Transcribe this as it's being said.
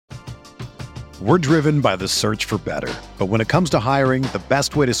We're driven by the search for better. But when it comes to hiring, the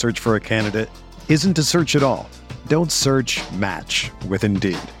best way to search for a candidate isn't to search at all. Don't search, match with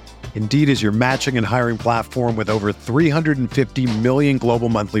Indeed. Indeed is your matching and hiring platform with over 350 million global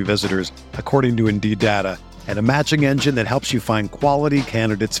monthly visitors, according to Indeed data, and a matching engine that helps you find quality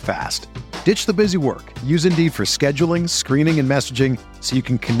candidates fast. Ditch the busy work. Use Indeed for scheduling, screening, and messaging so you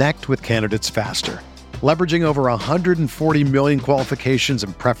can connect with candidates faster. Leveraging over 140 million qualifications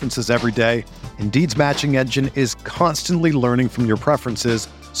and preferences every day, Indeed's matching engine is constantly learning from your preferences,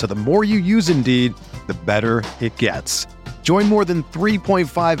 so the more you use Indeed, the better it gets. Join more than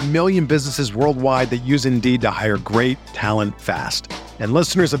 3.5 million businesses worldwide that use Indeed to hire great talent fast. And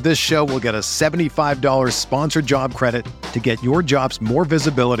listeners of this show will get a $75 sponsored job credit to get your jobs more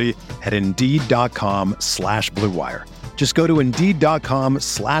visibility at Indeed.com/Blue Wire. Just go to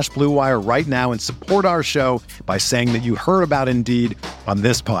Indeed.com/Blue Wire right now and support our show by saying that you heard about Indeed on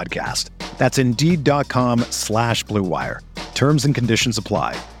this podcast. That's Indeed.com/Blue Wire. Terms and conditions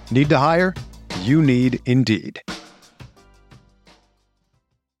apply. Need to hire? You need Indeed.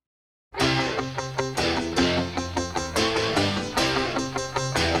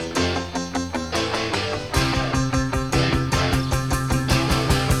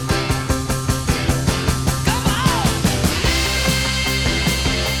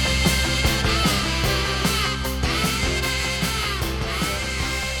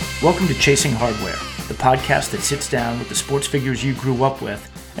 Welcome to Chasing Hardware, the podcast that sits down with the sports figures you grew up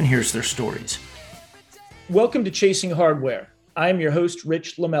with and hears their stories. Welcome to Chasing Hardware. I am your host,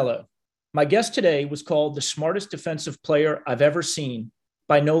 Rich Lamello. My guest today was called the smartest defensive player I've ever seen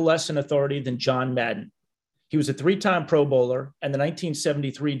by no less an authority than John Madden. He was a three-time Pro Bowler and the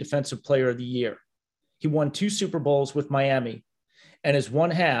 1973 Defensive Player of the Year. He won 2 Super Bowls with Miami and is one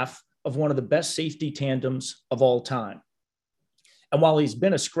half of one of the best safety tandems of all time. And while he's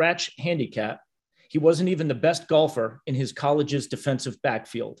been a scratch handicap, he wasn't even the best golfer in his college's defensive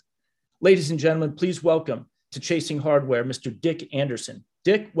backfield. Ladies and gentlemen, please welcome to Chasing Hardware, Mr. Dick Anderson.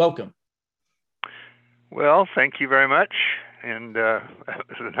 Dick, welcome. Well, thank you very much. And that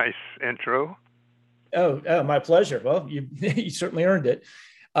was a nice intro. Oh, my pleasure. Well, you certainly earned it.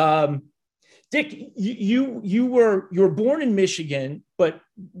 Dick, you were born in Michigan, but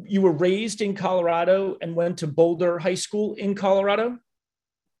you were raised in Colorado and went to Boulder High School in Colorado?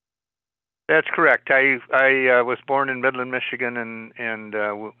 That's correct. I was born in Midland, Michigan, and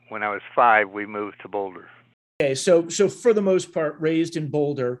when I was 5, we moved to Boulder. Okay, so for the most part, raised in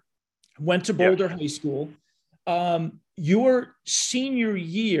Boulder, went to Boulder High School. Your senior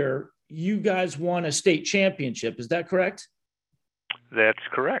year, you guys won a state championship. Is that correct? That's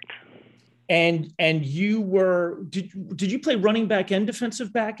correct. And you were did you play running back and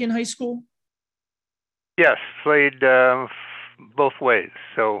defensive back in high school? Yes, played both ways.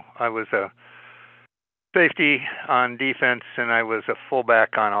 So I was a safety on defense, and I was a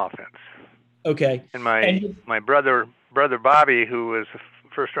fullback on offense. Okay. And my brother Bobby, who was a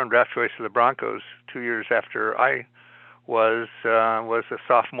first-round draft choice of the Broncos 2 years after I was a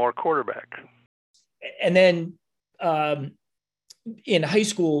sophomore quarterback. And then in high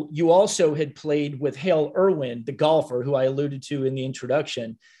school, you also had played with Hale Irwin, the golfer who I alluded to in the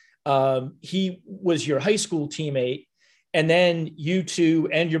introduction. He was your high school teammate. And then you two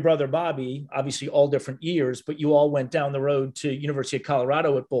and your brother Bobby, obviously all different years, but you all went down the road to University of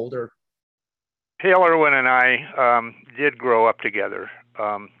Colorado at Boulder. Hale Irwin and I did grow up together.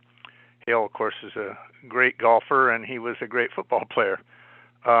 Hale, of course, is a great golfer, and he was a great football player.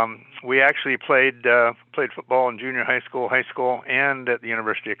 We actually played football in junior high school, and at the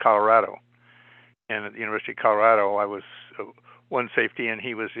University of Colorado. And at the University of Colorado, I was one safety, and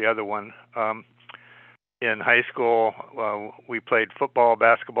he was the other one. In high school, we played football,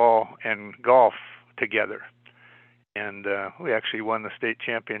 basketball, and golf together. And we actually won the state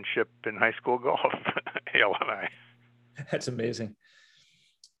championship in high school golf, Hale and I. That's amazing.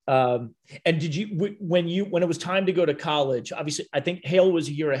 And did you, when it was time to go to college, obviously, I think Hale was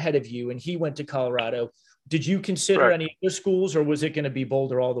a year ahead of you and he went to Colorado. Did you consider any other schools, or was it going to be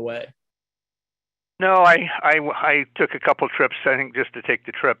Boulder all the way? No, I took a couple trips, I think, just to take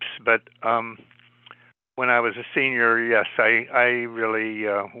the trips. But when I was a senior, yes, I really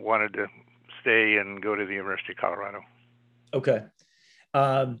wanted to stay and go to the University of Colorado. Okay.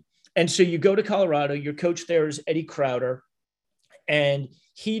 And so you go to Colorado, your coach there is Eddie Crowder, and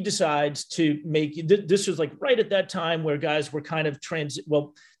he decides to make, this was like right at that time where guys were kind of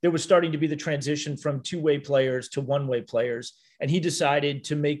there was starting to be the transition from two-way players to one-way players. And he decided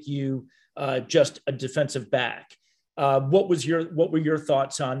to make you just a defensive back. What were your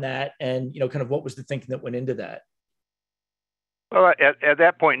thoughts on that? And, kind of what was the thinking that went into that? Well, at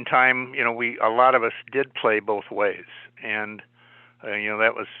that point in time, a lot of us did play both ways, and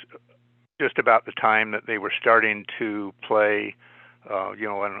that was just about the time that they were starting to play,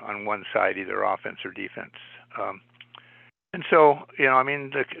 on one side, either offense or defense. And so,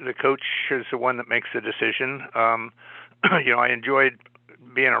 the coach is the one that makes the decision. I enjoyed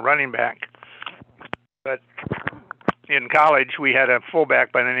being a running back, but in college we had a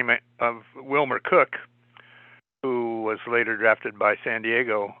fullback by the name of Wilmer Cook, who was later drafted by San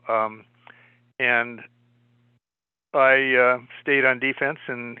Diego. And I stayed on defense,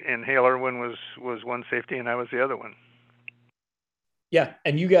 and Hale Irwin was one safety, and I was the other one. Yeah,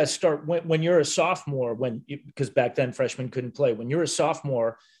 and you guys start when you're a sophomore, because back then freshmen couldn't play. When you're a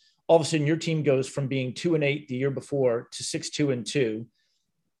sophomore, all of a sudden your team goes from being 2-8 the year before to 6-2.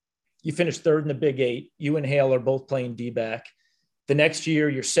 You finish third in the Big Eight. You and Hale are both playing D-back. The next year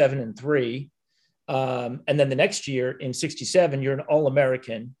you're 7-3, and then the next year in '67 you're an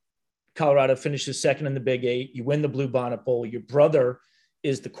All-American. Colorado finishes second in the Big Eight. You win the Blue Bonnet Bowl. Your brother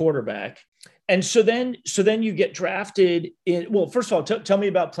is the quarterback. And so then you get drafted in. Well, first of all, tell me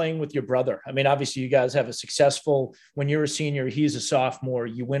about playing with your brother. I mean, obviously you guys have a successful, when you're a senior, he's a sophomore,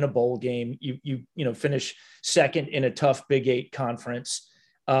 you win a bowl game, you finish second in a tough Big Eight conference.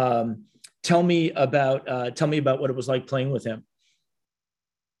 Tell me about what it was like playing with him.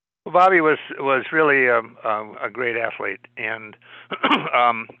 Well, Bobby was really a great athlete, and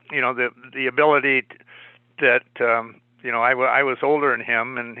the ability that I was older than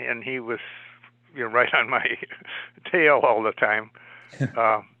him, and he was right on my tail all the time.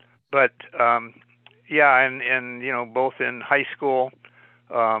 But both in high school,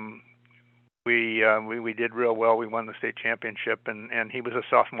 we did real well. We won the state championship, and he was a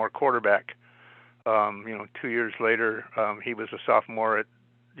sophomore quarterback. 2 years later, he was a sophomore at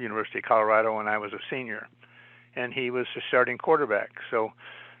the University of Colorado, and I was a senior, and he was the starting quarterback. So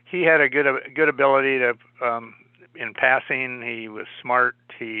he had a good ability to in passing. He was smart.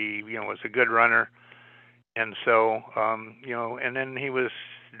 He was a good runner, and so and then he was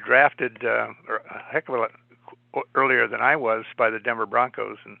drafted a heck of a lot earlier than I was by the Denver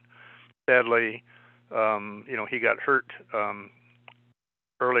Broncos, and sadly, he got hurt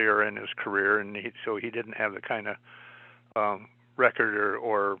earlier in his career, and so he didn't have the kind of record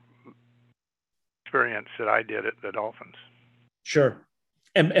or experience that I did at the Dolphins. Sure.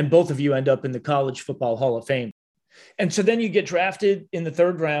 And both of you end up in the College Football Hall of Fame. And so then you get drafted in the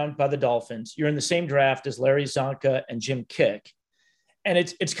third round by the Dolphins. You're in the same draft as Larry Csonka and Jim Kick. And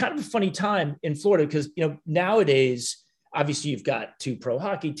it's kind of a funny time in Florida because, nowadays, obviously you've got 2 pro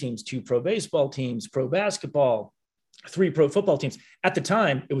hockey teams, 2 pro baseball teams, pro basketball, 3 pro football teams. At the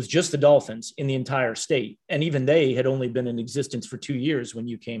time, it was just the Dolphins in the entire state. And even they had only been in existence for 2 years when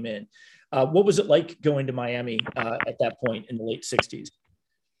you came in. What was it like going to Miami at that point in the late 60s?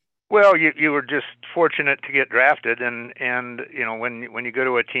 Well, you were just fortunate to get drafted, and when you go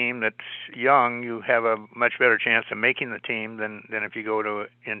to a team that's young, you have a much better chance of making the team than if you go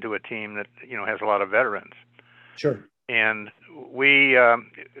into a team that has a lot of veterans. Sure. And we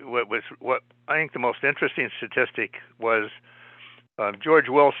what I think the most interesting statistic was George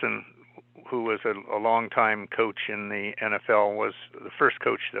Wilson, who was a longtime coach in the NFL, was the first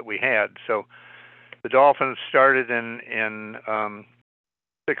coach that we had. So the Dolphins started in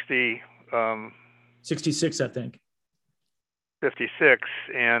 66, I think. 56,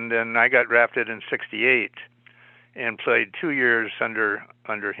 and then I got drafted in 68 and played 2 years under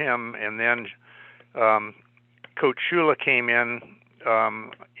him, and then Coach Shula came in,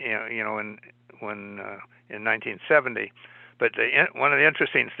 in 1970. But one of the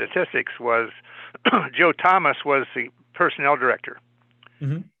interesting statistics was Joe Thomas was the personnel director,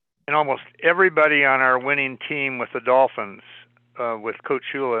 mm-hmm. and almost everybody on our winning team with the Dolphins, with Coach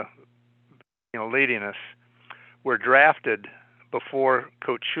Shula, leading us, were drafted before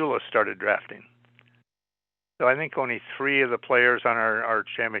Coach Shula started drafting. So I think only 3 of the players on our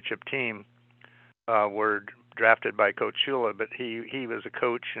championship team were drafted by Coach Shula, but he was a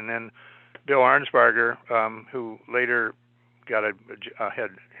coach. And then Bill Arnsparger, who later got a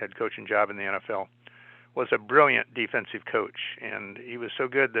head coaching job in the NFL, was a brilliant defensive coach, and he was so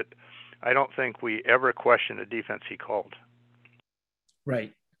good that I don't think we ever questioned a defense he called.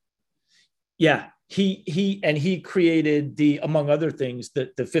 Right. Yeah. He created among other things,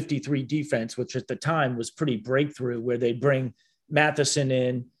 the 53 defense, which at the time was pretty breakthrough, where they bring Matheson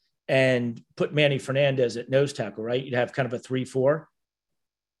in and put Manny Fernandez at nose tackle, right? You'd have kind of a 3-4.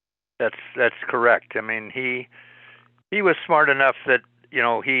 That's correct. I mean, he was smart enough that,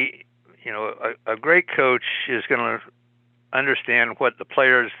 a great coach is going to understand what the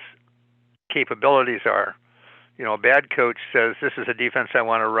players' capabilities are a bad coach says, this is a defense I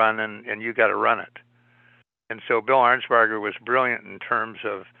want to run, and you got to run it. And so Bill Arnsparger was brilliant in terms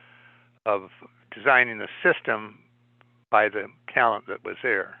of designing the system by the talent that was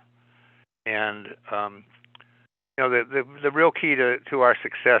there. And the real key to our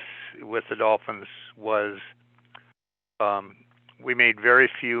success with the Dolphins was we made very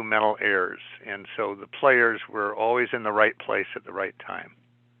few mental errors, and so the players were always in the right place at the right time.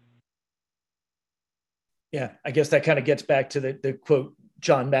 Yeah, I guess that kind of gets back to the quote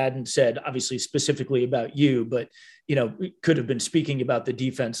John Madden said, obviously specifically about you, but, we could have been speaking about the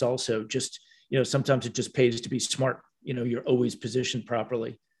defense also. Just, sometimes it just pays to be smart. You're always positioned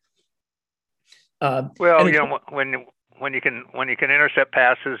properly. When you can intercept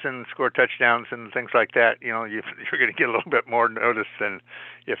passes and score touchdowns and things like that, you're going to get a little bit more notice than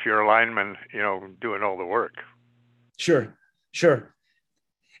if you're a lineman, doing all the work. Sure.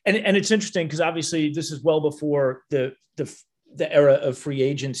 And it's interesting because obviously this is well before the era of free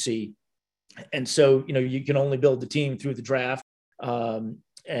agency, and so you can only build the team through the draft and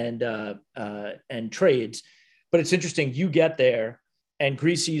trades. But it's interesting, you get there, and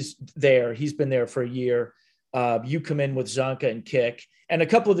Greasy's there. He's been there for a year. You come in with Zonka and Kick, and a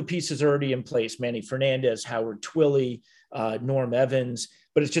couple of the pieces are already in place: Manny Fernandez, Howard Twilley, Norm Evans.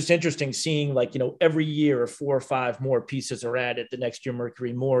 But it's just interesting seeing, every year 4 or 5 more pieces are added. The next year,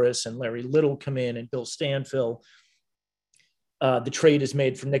 Mercury Morris and Larry Little come in, and Bill Stanfill. The trade is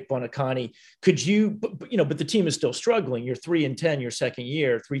made for Nick Buoniconti. Could you, but the team is still struggling. You're 3-10 your second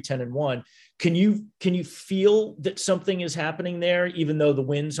year, 3-10-1. Can you feel that something is happening there, even though the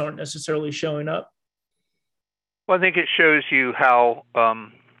wins aren't necessarily showing up? Well, I think it shows you how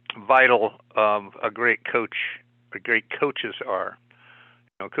vital great coaches are.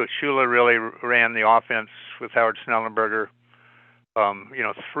 Coach Shula really ran the offense with Howard Snellenberger.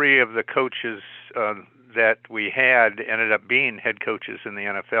 3 of the coaches that we had ended up being head coaches in the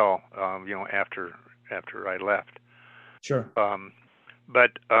NFL. After I left. Sure.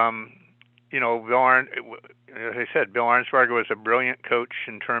 But as I said, Bill Arnsparger was a brilliant coach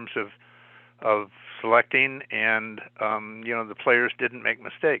in terms of selecting, and the players didn't make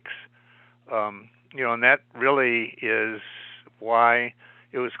mistakes. And that really is why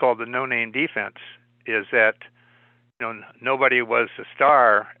it was called the no-name defense, is that nobody was a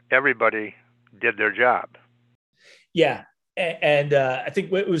star. Everybody did their job. Yeah. And I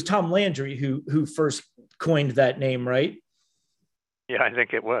think it was Tom Landry who first coined that name, right? Yeah, I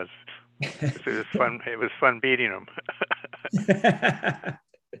think it was. It was fun. It was fun beating him.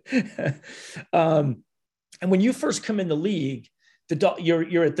 And when you first come in the league,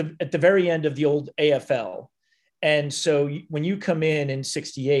 you're at the very end of the old AFL. And so when you come in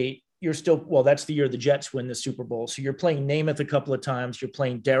 68, you're still, that's the year the Jets win the Super Bowl. So you're playing Namath a couple of times. You're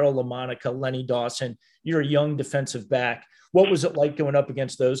playing Darryl LaMonica, Lenny Dawson. You're a young defensive back. What was it like going up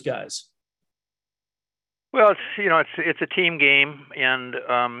against those guys? Well, it's a team game, and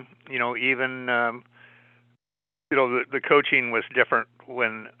even the coaching was different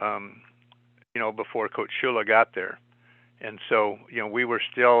when before Coach Shula got there. And so, we were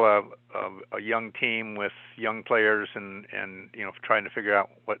still a young team with young players and trying to figure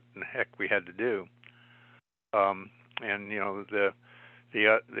out what in the heck we had to do. As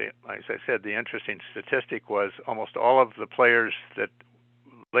I said, the interesting statistic was almost all of the players that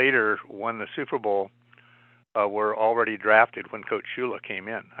later won the Super Bowl were already drafted when Coach Shula came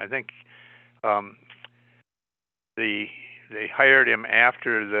in. I think they hired him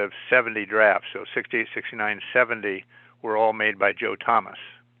after the 70 draft, so 68, 69, 70 were all made by Joe Thomas.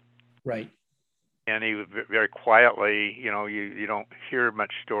 Right. And he very quietly, you don't hear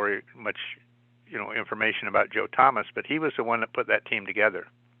much information about Joe Thomas, but he was the one that put that team together.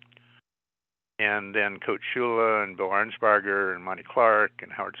 And then Coach Shula and Bill Arnsparger and Monty Clark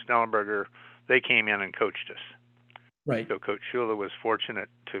and Howard Snellenberger, they came in and coached us. Right. So Coach Shula was fortunate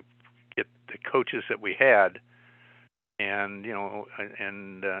to get the coaches that we had, and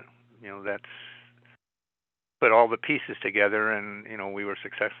that's put all the pieces together, and we were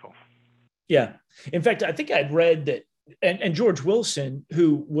successful. Yeah. In fact, I think I'd read that, and George Wilson,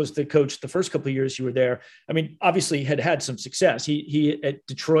 who was the coach the first couple of years you were there, I mean, obviously had some success. He at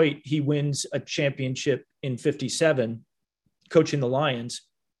Detroit, he wins a championship in 57, coaching the Lions.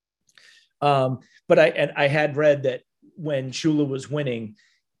 But I had read that when Shula was winning,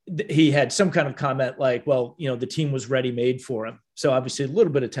 he had some kind of comment like, well, the team was ready made for him. So obviously a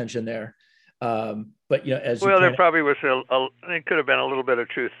little bit of tension there. But there probably was it could have been a little bit of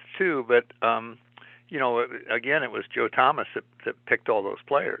truth too, but again, it was Joe Thomas that picked all those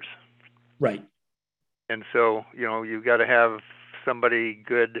players. Right. And so, you got to have somebody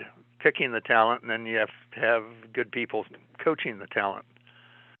good picking the talent, and then you have to have good people coaching the talent.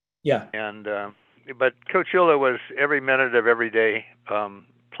 Yeah. And but Coach Shula was every minute of every day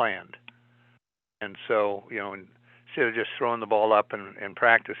planned, and so instead of just throwing the ball up and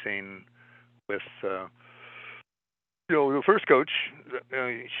practicing with the first coach,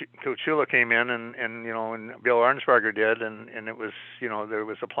 Coach Shula came in and Bill Arnsparger did, and it was there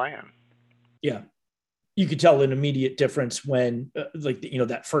was a plan. Yeah. You could tell an immediate difference when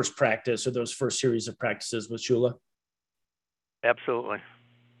that first practice or those first series of practices with Shula. Absolutely.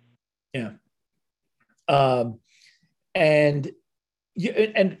 Yeah. And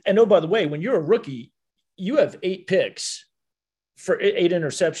oh, by the way, when you're a rookie, you have 8 picks for 8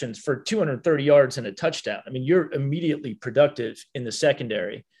 interceptions for 230 yards and a touchdown. I mean, you're immediately productive in the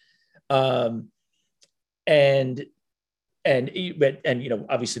secondary. And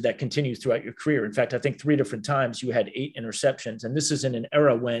obviously that continues throughout your career. In fact, I think 3 different times you had 8 interceptions, and this is in an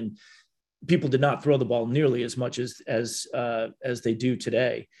era when people did not throw the ball nearly as much as they do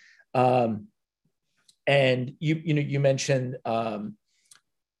today. And you mentioned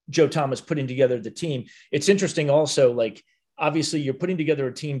Joe Thomas putting together the team. It's interesting also, obviously you're putting together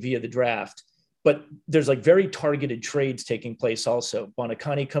a team via the draft, but there's very targeted trades taking place also.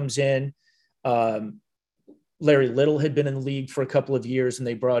 Buoniconti comes in. Larry Little had been in the league for a couple of years and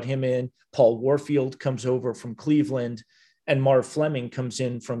they brought him in. Paul Warfield comes over from Cleveland and Marv Fleming comes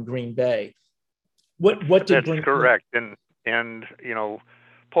in from Green Bay. What did That's correct. And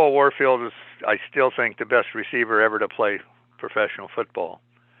Paul Warfield is, I still think, the best receiver ever to play professional football.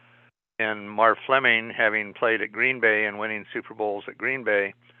 And Marv Fleming, having played at Green Bay and winning Super Bowls at Green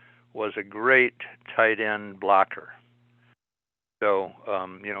Bay, was a great tight end blocker. So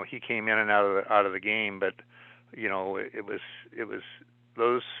he came in and out of the game, but it was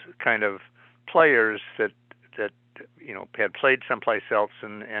those kind of players that had played someplace else,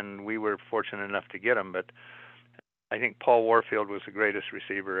 and we were fortunate enough to get them. But I think Paul Warfield was the greatest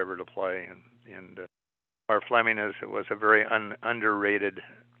receiver ever to play, and Marv Fleming was a very underrated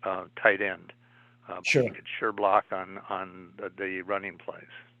tight end. Sure. He could sure block on the running plays.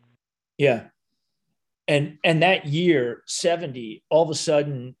 Yeah. And that year, 70, all of a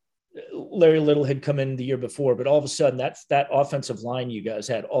sudden, Larry Little had come in the year before, but all of a sudden that offensive line you guys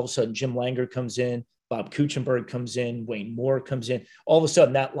had, all of a sudden Jim Langer comes in, Bob Kuechenberg comes in, Wayne Moore comes in. All of a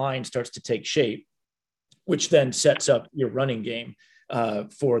sudden that line starts to take shape, which then sets up your running game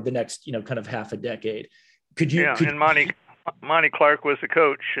for the next, kind of half a decade. And Monty Clark was the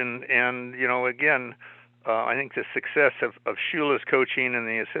coach, and again, I think the success of Shula's coaching and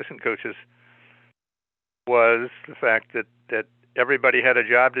the assistant coaches was the fact that everybody had a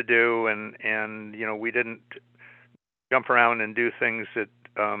job to do, and we didn't jump around and do things that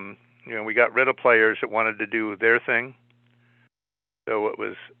we got rid of players that wanted to do their thing, so it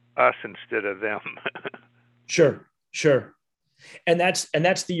was us instead of them. Sure. And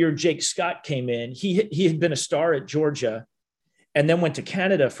that's the year Jake Scott came in. He had been a star at Georgia and then went to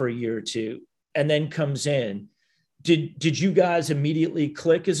Canada for a year or two and then comes in. Did you guys immediately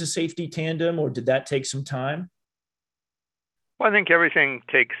click as a safety tandem, or did that take some time? Well, I think everything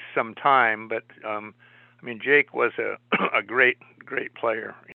takes some time, but Jake was a great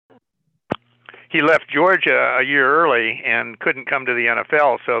player. He left Georgia a year early and couldn't come to the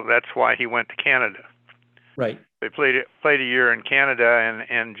NFL, so that's why he went to Canada. Right. They played a year in Canada,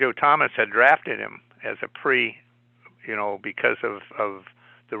 and Joe Thomas had drafted him as a because of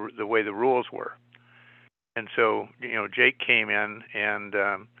the way the rules were. And so, Jake came in, and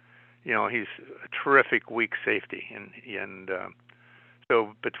he's a terrific weak safety, and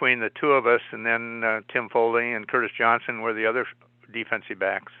so between the two of us, and then Tim Foley and Curtis Johnson were the other defensive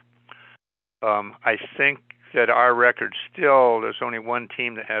backs. I think that our record still, there's only one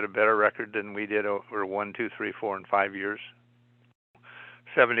team that had a better record than we did over 1, 2, 3, 4, and 5 years.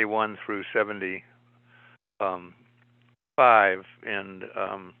 71 through 75, and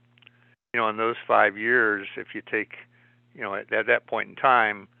in those 5 years, if you take, at that point in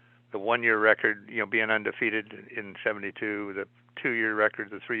time, the 1-year record, being undefeated in 72, the 2-year record,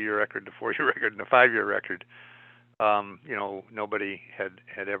 the 3-year record, the 4-year record, and the 5-year record, nobody hasn't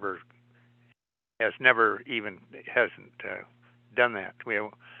done that.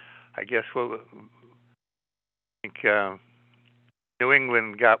 I think New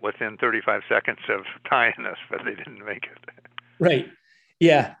England got within 35 seconds of tying us, but they didn't make it. Right.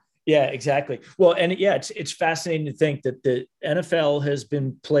 Yeah, exactly. Well, and it's fascinating to think that the NFL has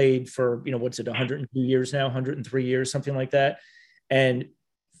been played for, 102 years now, 103 years, something like that. And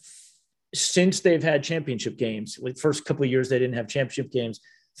since they've had championship games, the first couple of years they didn't have championship games,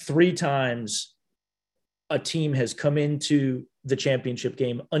 3 times a team has come into the championship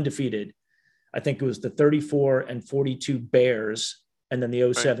game undefeated. I think it was the 34-42 Bears and then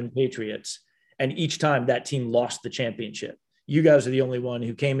the 07 right. Patriots. And each time that team lost the championship. You guys are the only one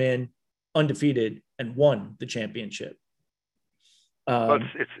who came in undefeated and won the championship. Well,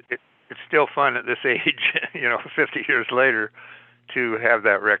 it's still fun at this age, 50 years later, to have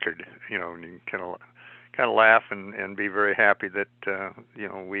that record, and you kind of laugh and be very happy that,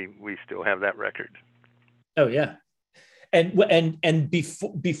 we still have that record. Oh yeah. And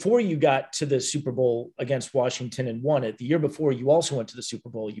before you got to the Super Bowl against Washington and won it, the year before you also went to the Super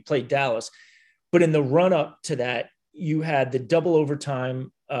Bowl, you played Dallas, but in the run up to that, you had the double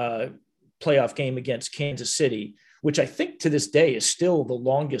overtime playoff game against Kansas City, which I think to this day is still the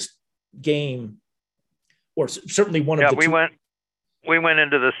longest game, or certainly one of the two. We went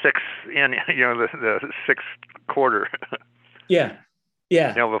into the sixth the sixth quarter. Yeah.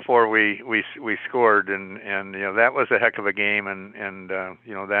 Yeah. Before we scored, and that was a heck of a game, and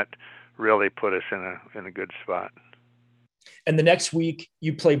that really put us in a good spot. And the next week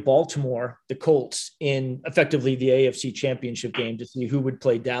you play Baltimore, the Colts, in effectively the AFC Championship game to see who would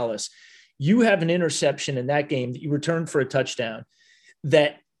play Dallas. You have an interception in that game that you returned for a touchdown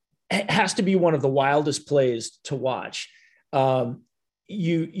that has to be one of the wildest plays to watch.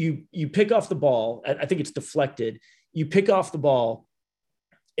 You pick off the ball. I think it's deflected. You pick off the ball.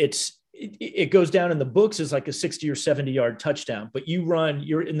 It goes down in the books as like a 60 or 70 yard touchdown, but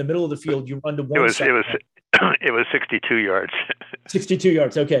you're in the middle of the field. You run to one side. It was 62 yards. 62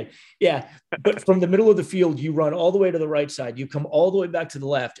 yards. Okay. Yeah. But from the middle of the field, you run all the way to the right side. You come all the way back to the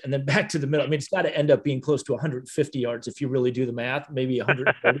left and then back to the middle. I mean, it's got to end up being close to 150 yards if you really do the math, maybe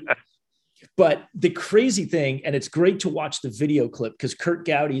 130. But the crazy thing, and it's great to watch the video clip because Kurt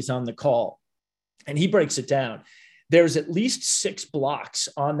Gowdy's on the call and he breaks it down. There's at least 6 blocks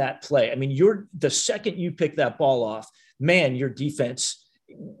on that play. I mean, the second you pick that ball off, man, your defense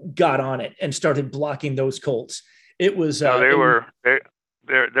got on it and started blocking those Colts. It was there were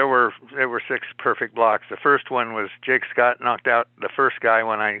 6 perfect blocks. The first one was Jake Scott knocked out the first guy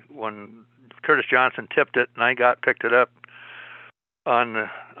when Curtis Johnson tipped it, and I picked it up on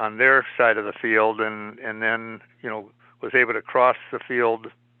their side of the field, and then was able to cross the field,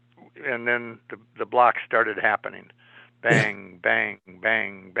 and then the blocks started happening, bang, bang,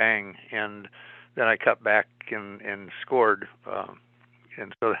 bang, bang, and then I cut back and scored.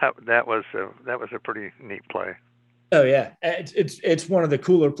 And so that was a pretty neat play. Oh yeah, it's one of the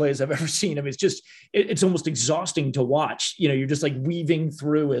cooler plays I've ever seen. I mean, it's almost exhausting to watch. You're just like weaving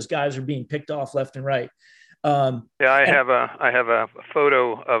through as guys are being picked off left and right. I have a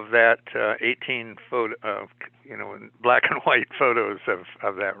photo of that 18 photo, black and white photos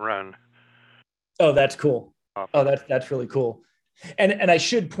of that run. Oh, that's cool. Oh, that's really cool. And I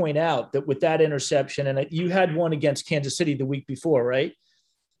should point out that with that interception, and you had one against Kansas City the week before, right?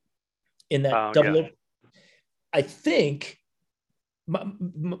 In that double. Yeah. I think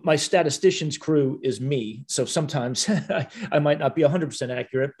my statistician's crew is me. So sometimes I might not be 100%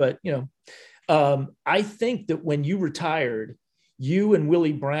 accurate, but I think that when you retired, you and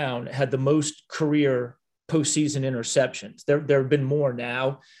Willie Brown had the most career postseason interceptions. There have been more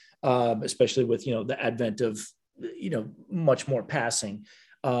now, especially with, the advent of, much more passing.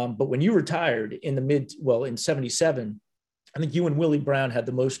 But when you retired in 77, I think you and Willie Brown had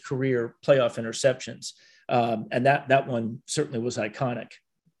the most career playoff interceptions. And that one certainly was iconic.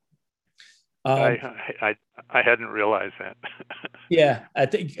 I hadn't realized that. Yeah, I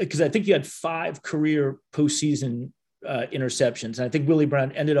think you had 5 career postseason interceptions. And I think Willie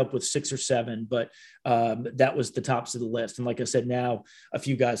Brown ended up with 6 or 7, but that was the tops of the list. And like I said, now a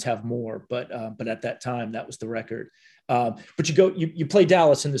few guys have more, but at that time that was the record. But you play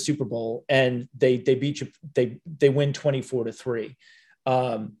Dallas in the Super Bowl and they beat you. They win 24-3.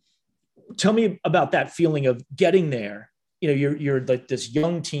 Tell me about that feeling of getting there. You're like this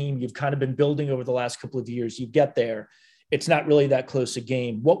young team. You've kind of been building over the last couple of years. You get there. It's not really that close a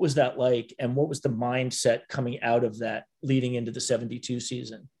game. What was that like? And what was the mindset coming out of that leading into the 72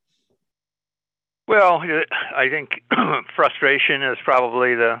 season? Well, I think frustration is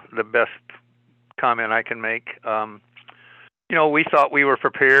probably the best comment I can make. We thought we were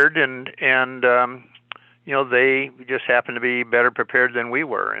prepared and they just happened to be better prepared than we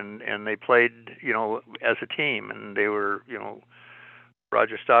were. And they played, as a team, and they were,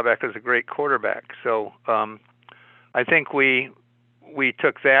 Roger Staubach is a great quarterback. So, I think we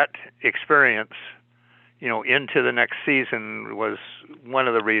took that experience, into the next season was one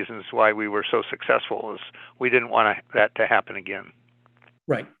of the reasons why we were so successful is we didn't want that to happen again.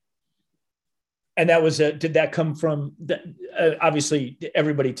 Right. And that was did that come from that? Obviously,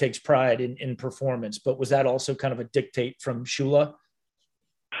 everybody takes pride in performance, but was that also kind of a dictate from Shula?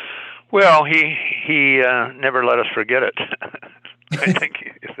 Well, he never let us forget it. I think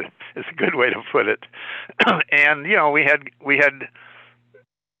it's a good way to put it. And we had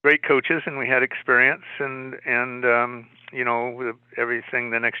great coaches and we had experience, and everything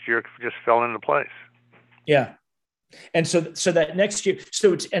the next year just fell into place. Yeah. And so that next year,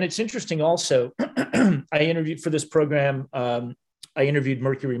 it's interesting also. I interviewed for this program. I interviewed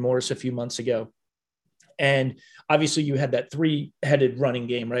Mercury Morris a few months ago, and obviously you had that 3-headed running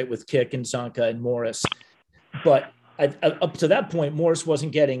game, right, with Kick and Zonka and Morris. But up to that point, Morris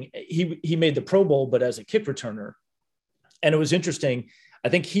wasn't getting. He made the Pro Bowl, but as a kick returner, and it was interesting. I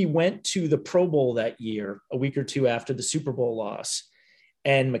think he went to the Pro Bowl that year, a week or two after the Super Bowl loss,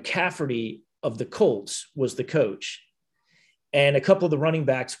 and McCafferty of the Colts was the coach. And a couple of the running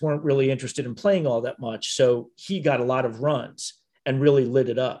backs weren't really interested in playing all that much. So he got a lot of runs and really lit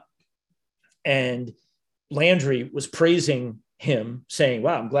it up. And Landry was praising him, saying,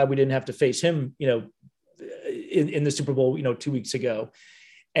 wow, I'm glad we didn't have to face him, in the Super Bowl, 2 weeks ago.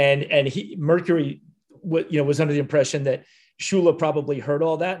 And Mercury, was under the impression that Shula probably heard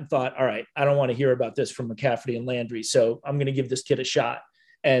all that and thought, all right, I don't want to hear about this from McCafferty and Landry. So I'm going to give this kid a shot.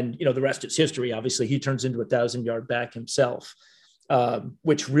 And, the rest is history. Obviously, he turns into a 1,000-yard back himself,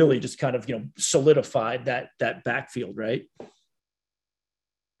 which really just kind of, solidified that backfield, right?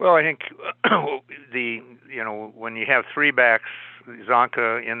 Well, I think when you have 3 backs,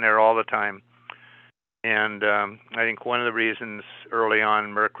 Zonka in there all the time, and I think one of the reasons early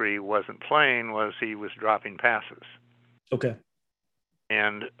on Mercury wasn't playing was he was dropping passes. Okay.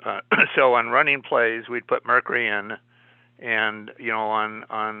 And so on running plays, we'd put Mercury in. And,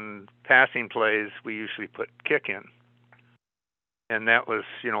 on passing plays, we usually put Kick in. And that was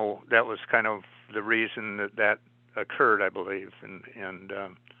kind of the reason that occurred, I believe. And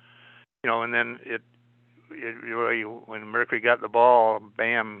then it really, when Mercury got the ball,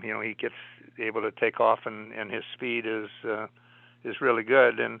 bam, he gets able to take off, and his speed is really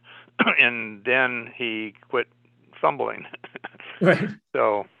good. And and then he quit fumbling. Right.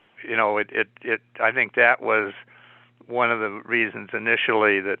 So, I think that was one of the reasons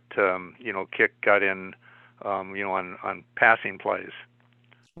initially that Kick got in, on passing plays,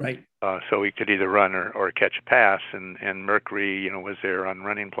 right? So he could either run or catch a pass, and Mercury, was there on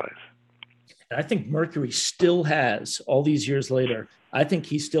running plays. And I think Mercury still has, all these years later, I think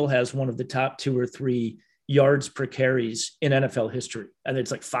he still has one of the top 2 or 3 yards per carries in NFL history, and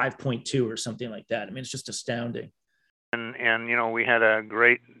it's like 5.2 or something like that. I mean, it's just astounding. And we had a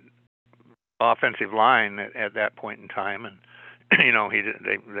great offensive line at that point in time, and he had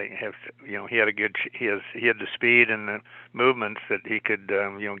the speed and the movements that he could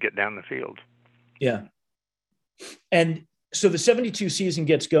get down the field. Yeah. And so the 72 season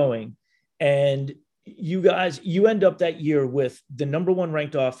gets going, and you end up that year with the number 1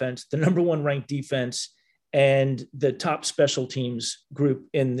 ranked offense, the number 1 ranked defense, and the top special teams group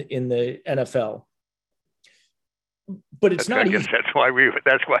in the NFL. But it's not easy. That's why we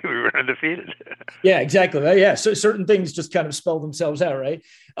were undefeated. Yeah, exactly. Yeah. So certain things just kind of spell themselves out, right?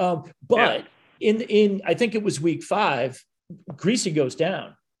 But in I think it was week 5, Greasy goes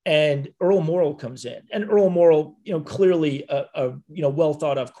down and Earl Morrall comes in. And Earl Morrall, clearly a well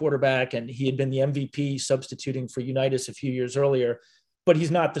thought of quarterback, and he had been the MVP substituting for Unitas a few years earlier, but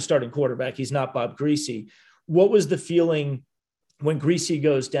he's not the starting quarterback. He's not Bob Greasy. What was the feeling when Greasy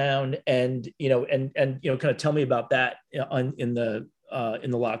goes down, and kind of tell me about that in the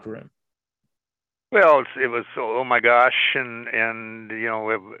locker room? Well, it was, oh my gosh, and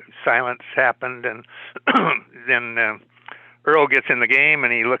silence happened, and then Earl gets in the game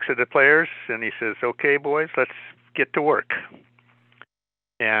and he looks at the players and he says, "Okay, boys, let's get to work."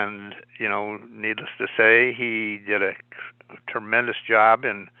 And needless to say, he did a tremendous job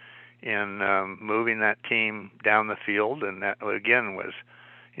in moving that team down the field, and that again was,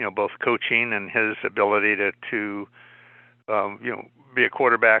 both coaching and his ability to be a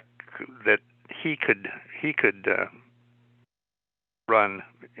quarterback that he could run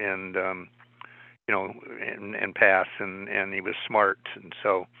and and pass, and he was smart, and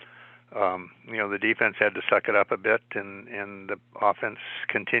so the defense had to suck it up a bit, and the offense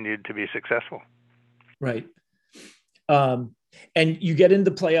continued to be successful. Right. And you get into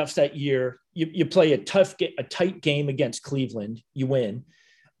the playoffs that year. You play a tight game against Cleveland. You win.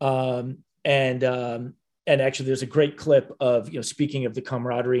 And actually, there's a great clip of, speaking of the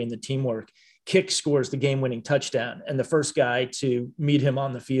camaraderie and the teamwork, Kick scores the game-winning touchdown, and the first guy to meet him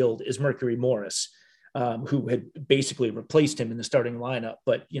on the field is Mercury Morris. who had basically replaced him in the starting lineup.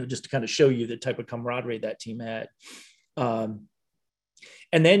 But, just to kind of show you the type of camaraderie that team had. And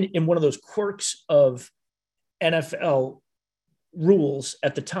then in one of those quirks of NFL rules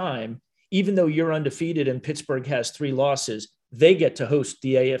at the time, even though you're undefeated and Pittsburgh has 3 losses, they get to host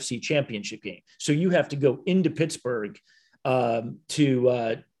the AFC Championship game. So you have to go into Pittsburgh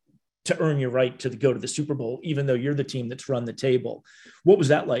to earn your right to go to the Super Bowl, even though you're the team that's run the table. What was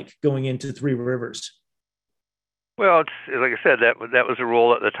that like going into Three Rivers? Well, it's like I said, that was a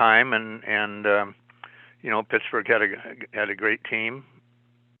rule at the time, and Pittsburgh had a great team,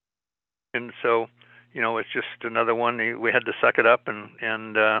 and so it's just another one. We had to suck it up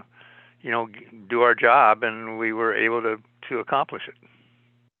and do our job, and we were able to accomplish it.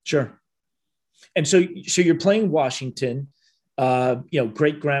 Sure. And so you're playing Washington.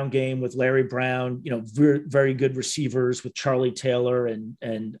 Great ground game with Larry Brown, very, very good receivers with Charlie Taylor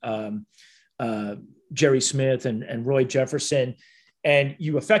and Jerry Smith and Roy Jefferson. And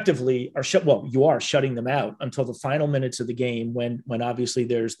you effectively you are shutting them out until the final minutes of the game when obviously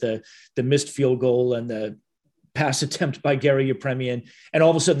there's the missed field goal and the pass attempt by Gary Yepremian. And all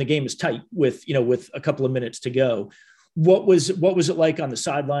of a sudden the game is tight with a couple of minutes to go. What was it like on the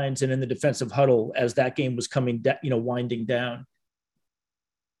sidelines and in the defensive huddle as that game was coming, winding down?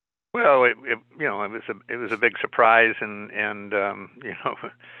 Well, it was a big surprise, and you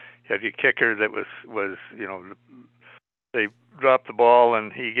have your kicker that was they drop the ball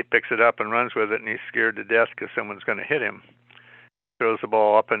and he picks it up and runs with it, and he's scared to death because someone's going to hit him. Throws the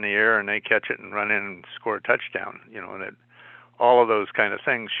ball up in the air and they catch it and run in and score a touchdown. That all of those kind of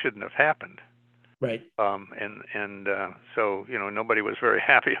things shouldn't have happened. Right. So nobody was very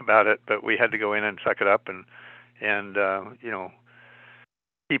happy about it, but we had to go in and suck it up and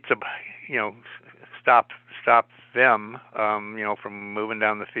keep stop them from moving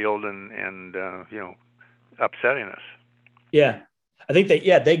down the field and upsetting us. Yeah, I think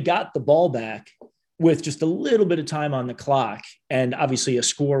they got the ball back with just a little bit of time on the clock, and obviously a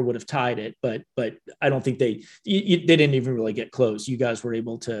score would have tied it, but I don't think they didn't even really get close. You guys were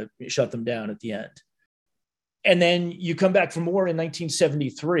able to shut them down at the end. And then you come back for more in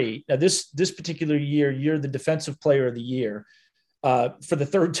 1973. Now this particular year, you're the defensive player of the year. For the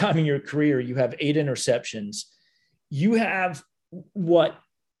third time in your career, you have 8 interceptions. You have what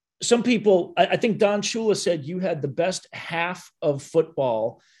some people, I think Don Shula said you had the best half of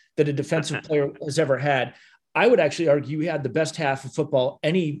football that a defensive player has ever had. I would actually argue you had the best half of football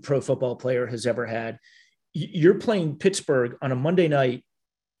any pro football player has ever had. You're playing Pittsburgh on a Monday night.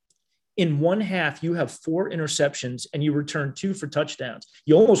 In one half, you have 4 interceptions and you return 2 for touchdowns.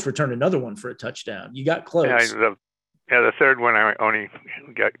 You almost returned another one for a touchdown. You got close. Yeah, the third one I only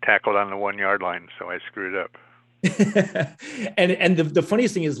got tackled on the 1-yard line, so I screwed up. and the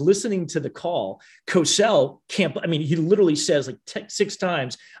funniest thing is listening to the call, Cosell he literally says 6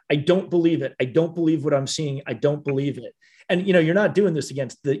 times, I don't believe it. I don't believe what I'm seeing. I don't believe it. And, you're not doing this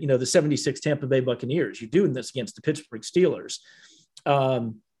against the 76 Tampa Bay Buccaneers. You're doing this against the Pittsburgh Steelers.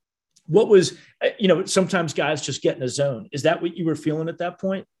 What was, sometimes guys just get in a zone. Is that what you were feeling at that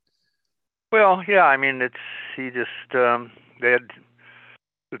point? Well, yeah, they had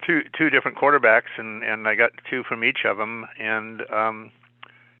the two different quarterbacks, and I got 2 from each of them, and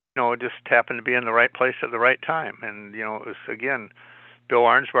it just happened to be in the right place at the right time, and it was again, Bill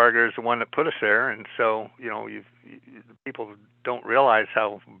Arnsparger is the one that put us there, and so people don't realize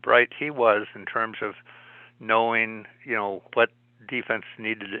how bright he was in terms of knowing what defense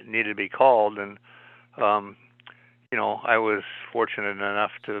needed to be called, and I was fortunate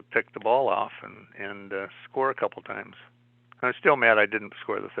enough to pick the ball off and score a couple times. I'm still mad I didn't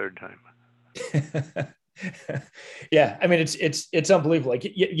score the third time. Yeah, it's unbelievable.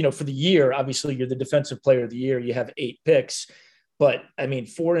 For the year, obviously you're the defensive player of the year. You have 8 picks, but 4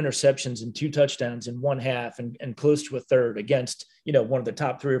 interceptions and 2 touchdowns in one half and close to a third against one of the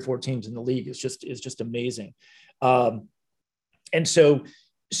top 3 or 4 teams in the league is just amazing. And so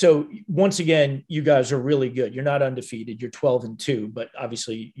once again, you guys are really good. You're not undefeated. You're 12-2, but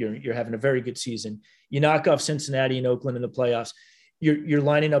obviously you're having a very good season. You knock off Cincinnati and Oakland in the playoffs. You're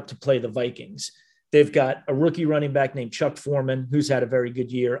lining up to play the Vikings. They've got a rookie running back named Chuck Foreman, who's had a very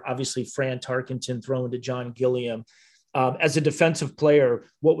good year. Obviously, Fran Tarkenton throwing to John Gilliam. As a defensive player,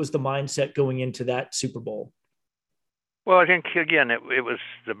 what was the mindset going into that Super Bowl? Well, I think again it was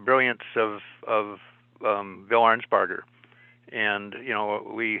the brilliance of Bill Arnsparger. And,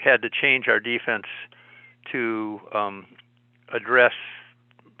 we had to change our defense to address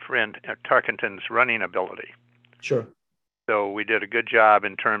Fran Tarkenton's running ability. Sure. So we did a good job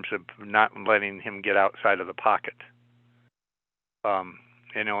in terms of not letting him get outside of the pocket. And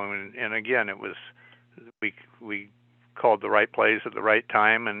again, it was we called the right plays at the right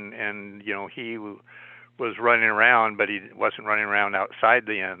time, and he was running around, but he wasn't running around outside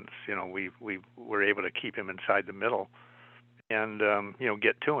the ends. We were able to keep him inside the middle and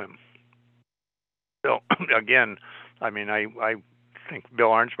get to him. So again, I think Bill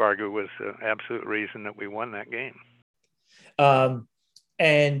Arnsparger was the absolute reason that we won that game.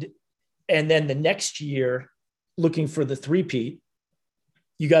 And then the next year, looking for the three-peat,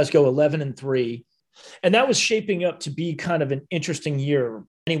 you guys go 11-3, and that was shaping up to be kind of an interesting year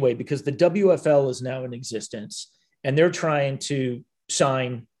anyway, because the WFL is now in existence, and they're trying to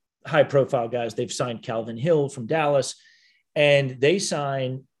sign high-profile guys. They've signed Calvin Hill from Dallas, and they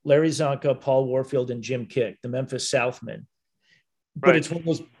sign Larry Csonka, Paul Warfield, and Jim Kick, the Memphis Southmen. But Right. It's one of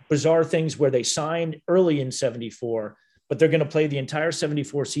those bizarre things where they signed early in 74, but they're going to play the entire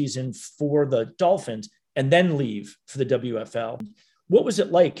 74 season for the Dolphins and then leave for the WFL. What was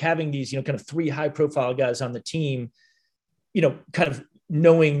it like having these, kind of three high profile guys on the team, kind of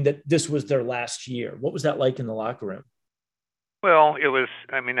knowing that this was their last year? What was that like in the locker room? Well, it was,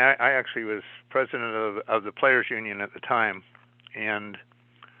 I actually was president of the Players Union at the time. And,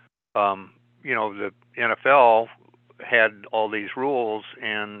 the NFL had all these rules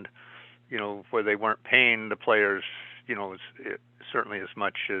and, where they weren't paying the players, certainly as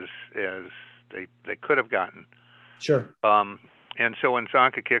much as they could have gotten. Sure. And so when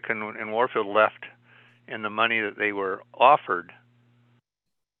Csonka, Kick, and Warfield left and the money that they were offered,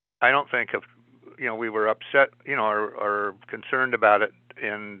 I don't think we were upset, or concerned about it.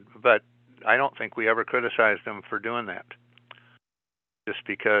 But I don't think we ever criticized them for doing that, just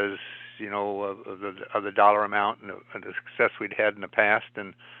because, of the dollar amount and the success we'd had in the past,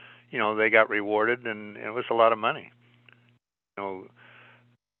 and they got rewarded, and it was a lot of money.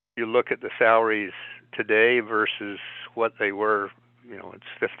 You look at the salaries today versus what they were, it's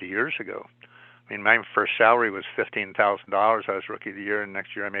 50 years ago. My first salary was $15,000. I was rookie of the year, and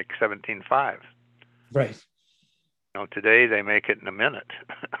next year I make $17,500. Right. Today they make it in a minute.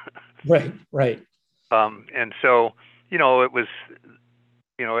 Right. And so, it was,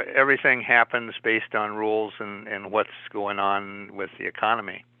 everything happens based on rules and what's going on with the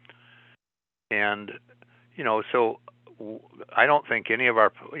economy. And, so I don't think any of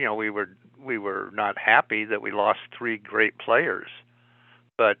our, we were not happy that we lost three great players.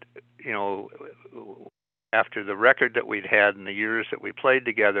 But, after the record that we'd had in the years that we played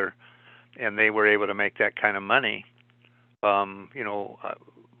together, and they were able to make that kind of money,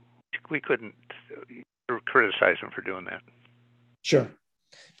 we couldn't criticize them for doing that. Sure.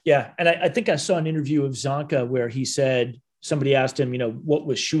 Yeah. And I think I saw an interview of Csonka where he said, somebody asked him, what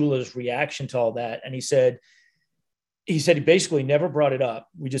was Shula's reaction to all that? And he said he basically never brought it up.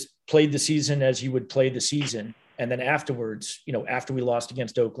 We just played the season as you would play the season. And then afterwards, after we lost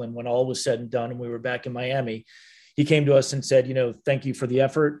against Oakland, when all was said and done and we were back in Miami, he came to us and said, thank you for the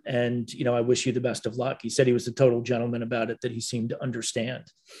effort. And, I wish you the best of luck. He said he was a total gentleman about it, that he seemed to understand.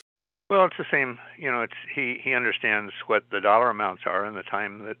 Well, it's the same, he understands what the dollar amounts are and the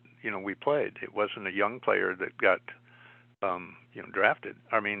time that, we played. It wasn't a young player that got, drafted.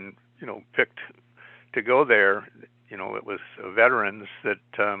 Picked to go there. It was veterans that,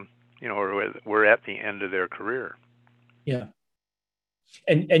 were at the end of their career. Yeah.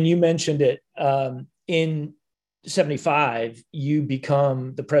 And you mentioned it, in 75, you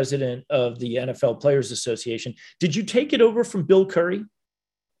become the president of the NFL Players Association. Did you take it over from Bill Curry?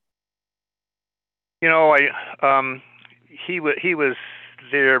 He was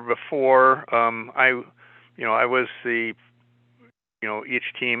there before. I was the,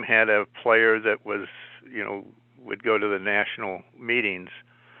 each team had a player that was, would go to the national meetings.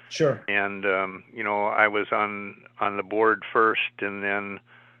 Sure. And, I was on the board first, and then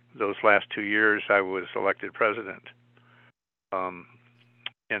those last 2 years I was elected president.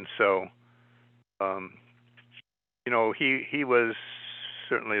 And so, he was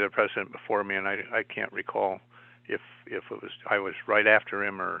certainly the president before me, and I can't recall if it was I was right after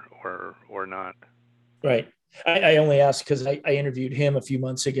him or not. Right. I only asked because I interviewed him a few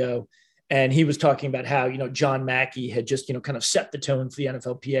months ago, and he was talking about how, John Mackey had just, kind of set the tone for the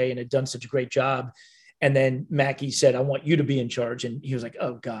NFLPA and had done such a great job. And then Mackey said, I want you to be in charge. And he was like,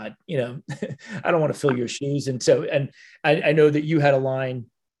 oh God, I don't want to fill your shoes. And so, and I know that you had a line,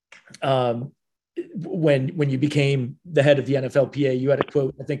 when you became the head of the NFLPA, you had a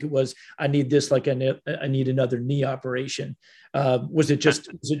quote, I think it was, I need this, like I need another knee operation. Was it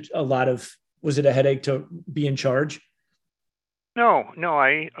a headache to be in charge? No,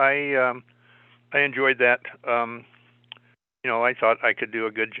 I enjoyed that. I thought I could do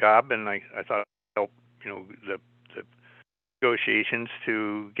a good job, and I thought I'd help, the negotiations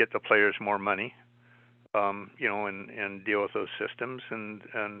to get the players more money. and deal with those systems. And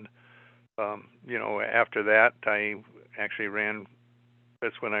after that, I actually ran.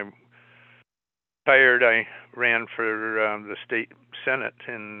 That's when I retired. I ran for the state senate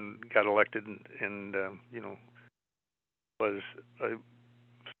and got elected, and was a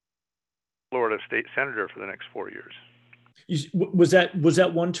Florida state senator for the next 4 years. Was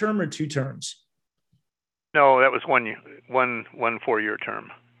that one term or 2 terms? No, that was one 4-year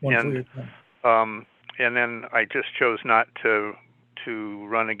term. One 4-year term. And then I just chose not to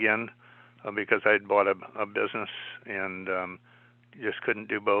run again because I'd bought a business and just couldn't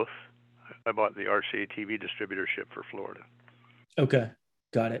do both. I bought the RCA TV distributorship for Florida. Okay,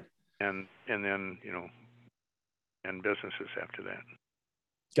 got it. And then and businesses after that.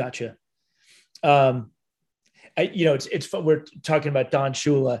 Gotcha. It's fun. We're talking about Don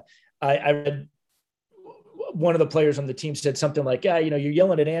Shula. I read one of the players on the team said something like, you're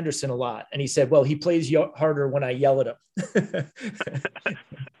yelling at Anderson a lot. And he said, well, he plays harder when I yell at him.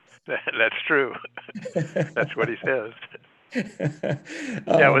 That's true. That's what he says.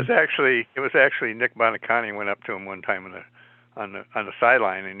 It was actually Nick Bonacani went up to him one time on the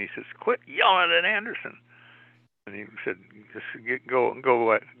sideline, and he says, quit yelling at Anderson. And he said, just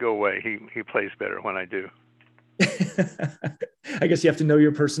go away. He plays better when I do. I guess you have to know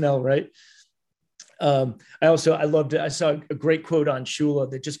your personnel, right? I loved it. I saw a great quote on Shula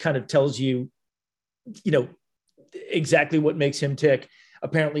that just kind of tells you, exactly what makes him tick.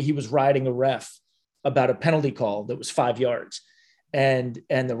 Apparently he was riding a ref about a penalty call that was 5 yards. And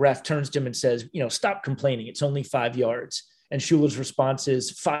the ref turns to him and says, stop complaining. It's only 5 yards. And Shula's response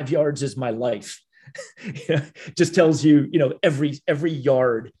is 5 yards is my life. Just tells you, every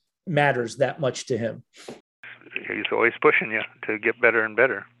yard matters that much to him. He's always pushing you to get better and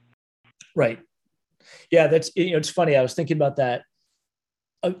better. Right. Yeah. That's, it's funny. I was thinking about that.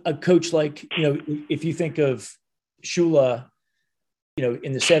 A coach like, if you think of Shula,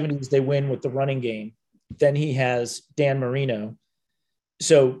 in the 70s, they win with the running game. Then he has Dan Marino.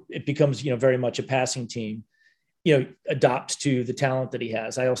 So it becomes, very much a passing team, adopts to the talent that he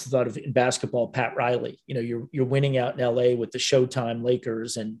has. I also thought of in basketball, Pat Riley, you're winning out in LA with the Showtime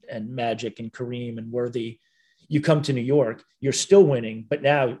Lakers and Magic and Kareem and Worthy. You come to New York, you're still winning, but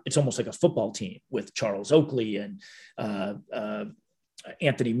now it's almost like a football team with Charles Oakley and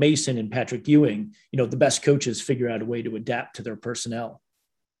Anthony Mason and Patrick Ewing. The best coaches figure out a way to adapt to their personnel.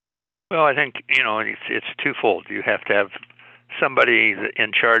 Well, I think, it's twofold. You have to have somebody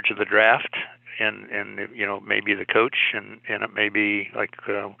in charge of the draft and maybe the coach, and it may be like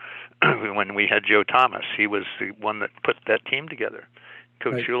when we had Joe Thomas, he was the one that put that team together.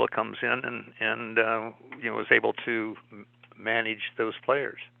 Coach Right. Shula comes in and was able to manage those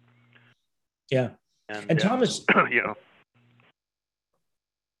players. Yeah. And Thomas,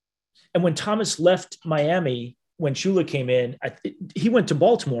 And when Thomas left Miami, when Shula came in, he went to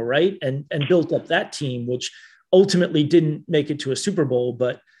Baltimore, right? And built up that team, which ultimately didn't make it to a Super Bowl,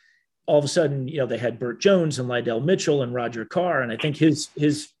 but all of a sudden, they had Burt Jones and Lydell Mitchell and Roger Carr. And I think his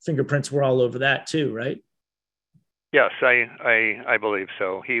fingerprints were all over that too, right? Yes, I believe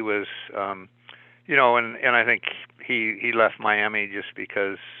so. He was, and I think he left Miami just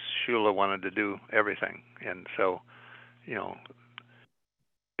because Shula wanted to do everything. And so,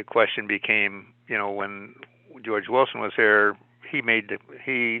 the question became, when George Wilson was there, he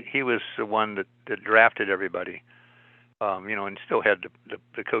was the one that drafted everybody, and still had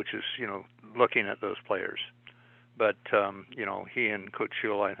the coaches, looking at those players. But, he and Coach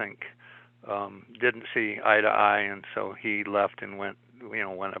Shula, I think, didn't see eye to eye, and so he left and went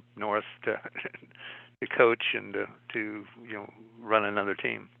up north to coach and to run another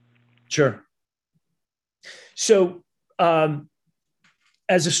team. Sure. So,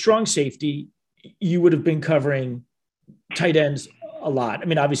 as a strong safety, you would have been covering tight ends a lot. I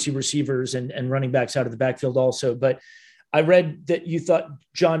mean, obviously receivers and running backs out of the backfield also, but I read that you thought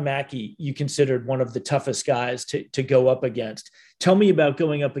John Mackey, you considered one of the toughest guys to go up against. Tell me about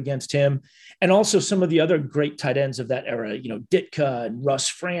going up against him and also some of the other great tight ends of that era, Ditka and Russ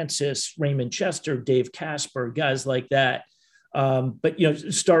Francis, Raymond Chester, Dave Casper, guys like that. But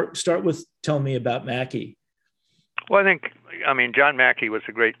start with telling me about Mackey. Well, John Mackey was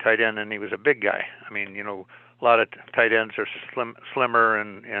a great tight end, and he was a big guy. A lot of tight ends are slimmer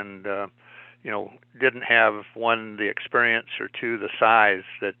and didn't have, one, the experience, or two, the size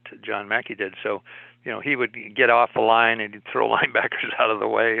that John Mackey did. So, he would get off the line and he'd throw linebackers out of the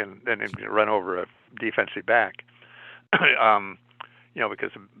way and then he'd run over a defensive back.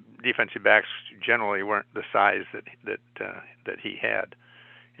 Because defensive backs generally weren't the size that he had.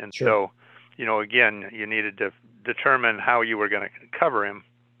 And Sure. so, again, you needed to determine how you were going to cover him.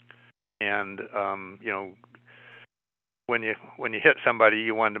 and when you hit somebody,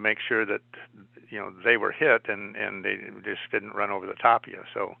 you wanted to make sure that they were hit and they just didn't run over the top of you.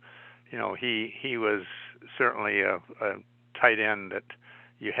 So he was certainly a tight end that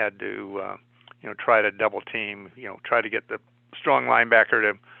you had to try to double team, try to get the strong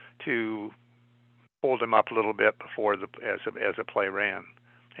linebacker to hold him up a little bit before as a play ran,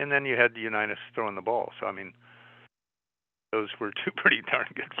 and then you had Unitas throwing the ball. So I mean, those were two pretty darn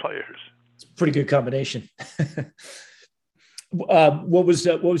good players. It's a pretty good combination. What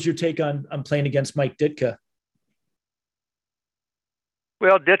was your take on playing against Mike Ditka?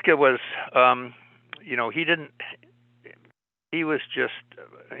 Well, Ditka was, he was just,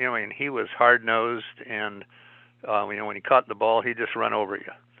 he was hard nosed, and when he caught the ball, he just run over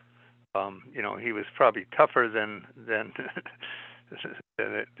you. He was probably tougher than the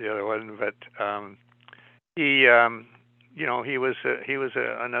other one, but he was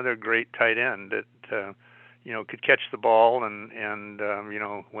another great tight end that could catch the ball and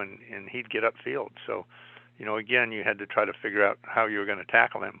he'd get upfield. So, again, you had to try to figure out how you were going to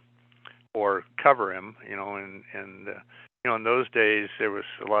tackle him or cover him. In those days there was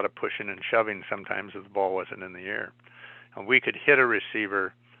a lot of pushing and shoving sometimes if the ball wasn't in the air. And we could hit a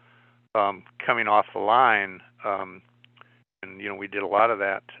receiver coming off the line, and we did a lot of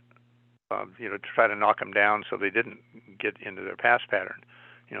that, to try to knock them down so they didn't get into their pass pattern.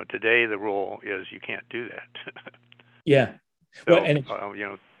 Today the rule is you can't do that. Yeah. So, well, and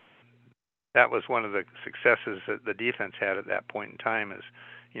that was one of the successes that the defense had at that point in time is,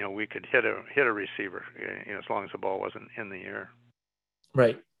 we could hit a receiver, as long as the ball wasn't in the air.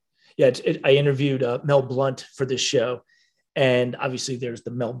 Right. Yeah. I interviewed Mel Blount for this show, and obviously there's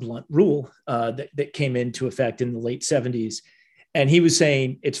the Mel Blount rule that came into effect in the late 70s. And he was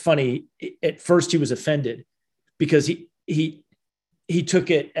saying, it's funny, at first he was offended because he took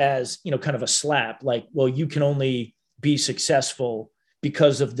it as, kind of a slap, like, well, you can only be successful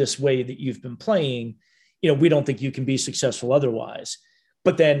because of this way that you've been playing. We don't think you can be successful otherwise.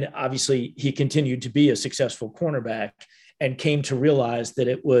 But then obviously he continued to be a successful cornerback and came to realize that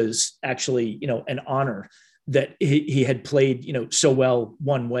it was actually, an honor that he had played, so well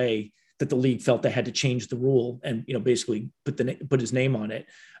one way that the league felt they had to change the rule and, basically put his name on it.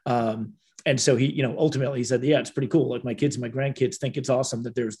 And so he, ultimately he said, yeah, it's pretty cool. Like my kids and my grandkids think it's awesome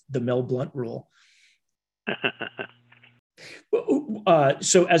that there's the Mel Blount rule.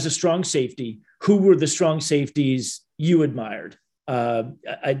 So as a strong safety, who were the strong safeties you admired?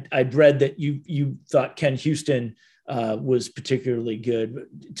 I'd read that you thought Ken Houston was particularly good.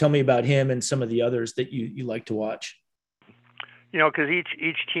 Tell me about him and some of the others that you like to watch. Because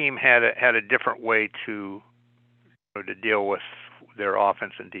each team had a different way to deal with their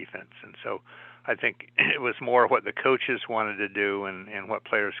offense and defense, and so I think it was more what the coaches wanted to do and what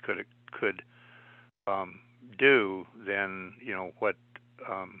players could do than what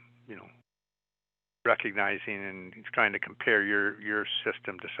recognizing and trying to compare your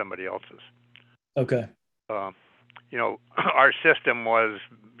system to somebody else's. Okay. Our system was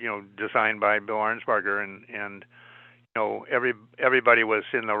designed by Bill Arnsparger, and everybody was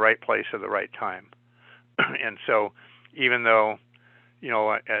in the right place at the right time. And so even though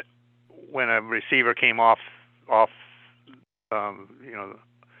when a receiver came off out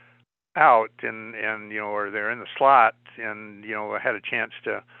and or they're in the slot and had a chance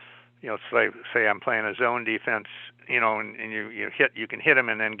to say I'm playing a zone defense, and you can hit them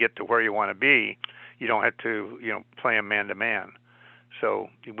and then get to where you want to be. You don't have to play them man to man. So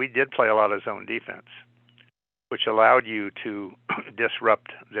we did play a lot of zone defense, which allowed you to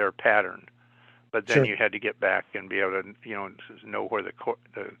disrupt their pattern. But then Sure. You had to get back and be able to know where the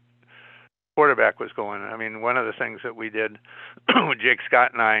quarterback was going. I mean, one of the things that we did with Jake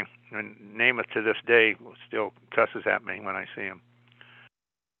Scott and I, and Namath to this day still cusses at me when I see him.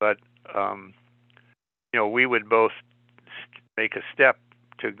 But we would both make a step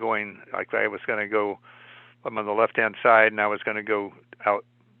to going, like I was going to go, I'm on the left-hand side, and I was going to go out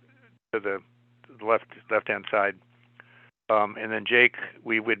to the left-hand side. And then Jake,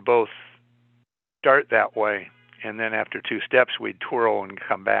 we would both start that way, and then after two steps, we'd twirl and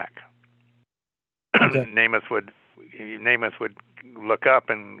come back. Okay. Namath would look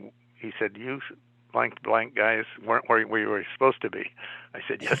up, and he said, "You blank guys weren't where we were supposed to be." I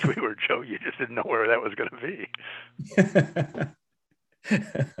said, "Yes, we were, Joe. You just didn't know where that was going to be."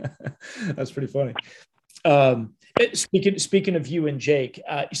 That's pretty funny. Speaking of you and Jake,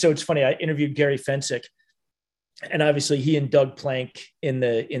 so it's funny. I interviewed Gary Fensick, and obviously he and Doug Plank in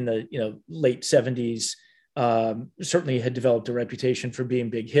the late 70s certainly had developed a reputation for being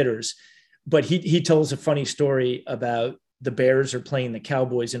big hitters. But he tells a funny story about the Bears are playing the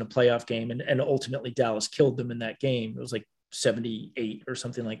Cowboys in a playoff game, and ultimately Dallas killed them in that game. It was like 78 or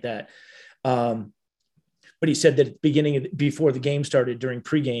something like that. But he said that at the beginning before the game started, during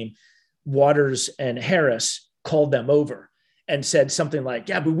pregame, Waters and Harris called them over and said something like,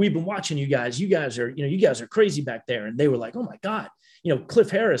 "Yeah, but we've been watching you guys. You guys are crazy back there." And they were like, "Oh my God, Cliff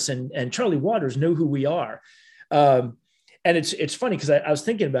Harris and Charlie Waters know who we are." And it's funny because I was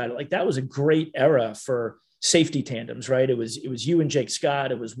thinking about it. Like, that was a great era for safety tandems, right? It was you and Jake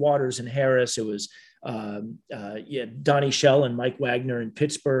Scott. It was Waters and Harris. It was Donnie Shell and Mike Wagner in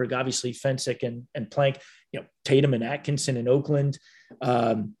Pittsburgh. Obviously Fensick and Plank. Tatum and Atkinson in Oakland.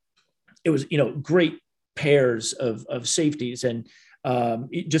 It was great pairs of safeties, and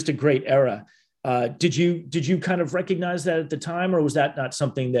just a great era. Did you kind of recognize that at the time, or was that not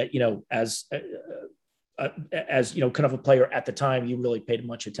something that as kind of a player at the time you really paid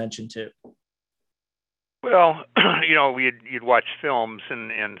much attention to? Well, you'd watch films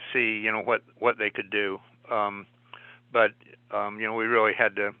and see what they could do, but we really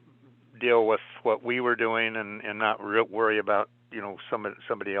had to deal with what we were doing and not worry about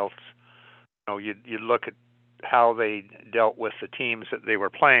somebody else. You'd look at how they dealt with the teams that they were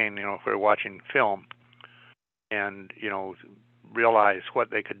playing, if we were watching film, and realize what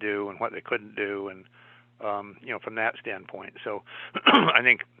they could do and what they couldn't do, and from that standpoint. So I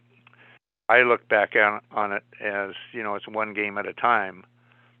think I look back on it as it's one game at a time,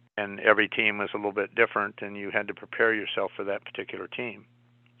 and every team was a little bit different, and you had to prepare yourself for that particular team.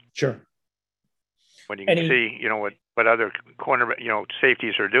 Sure. When you can see what other corner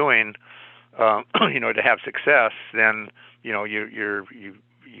safeties are doing, to have success, then you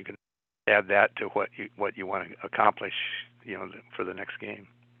can add that to what you want to accomplish for the next game.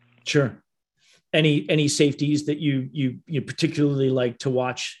 Sure. Any safeties that you particularly like to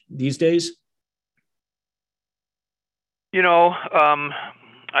watch these days?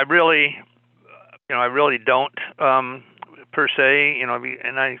 I really don't per se.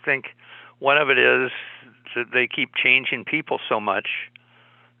 And I think one of it is that they keep changing people so much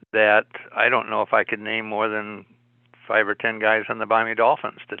that I don't know if I could name more than 5 or 10 guys on the Miami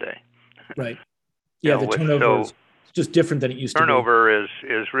Dolphins today. Right. Yeah, the turnover is just different than it used to be. Turnover is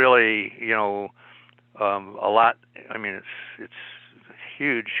really, a lot. I mean, it's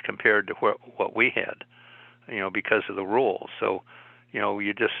huge compared to what we had, because of the rules. So, you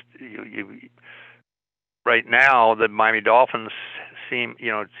right now the Miami Dolphins seem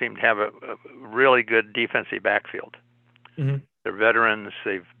to have a really good defensive backfield. Mm-hmm. They're veterans.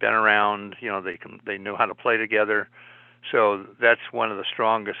 They've been around. They know how to play together. So that's one of the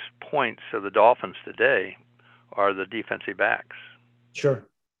strongest points of the Dolphins today are the defensive backs. Sure.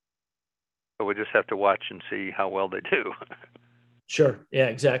 So we just have to watch and see how well they do. Sure. Yeah,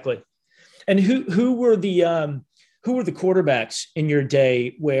 exactly. And who were the quarterbacks in your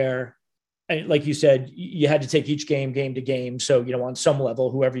day where, like you said, you had to take each game to game. So, on some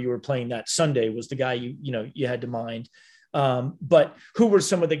level, whoever you were playing that Sunday was the guy you had to mind. But who were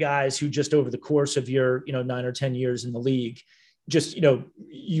some of the guys who just over the course of your 9 or 10 years in the league, just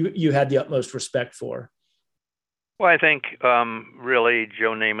you had the utmost respect for? Well, I think really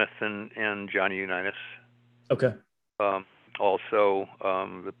Joe Namath and Johnny Unitas. Okay. Also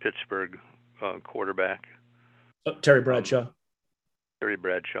the Pittsburgh quarterback, Terry Bradshaw. Terry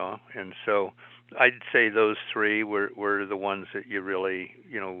Bradshaw, and so I'd say those three were the ones that you really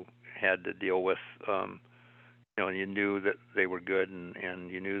had to deal with. And you knew that they were good, and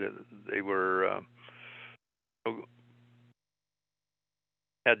you knew that they were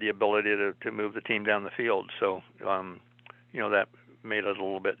had the ability to move the team down the field. So, that made it a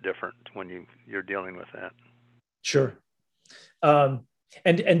little bit different when you're dealing with that. Sure. And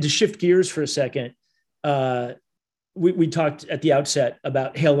to shift gears for a second, we talked at the outset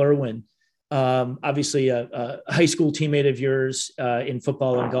about Hale Irwin, obviously a high school teammate of yours in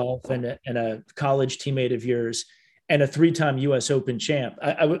football and golf, and a college teammate of yours, and a 3-time U.S. Open champ.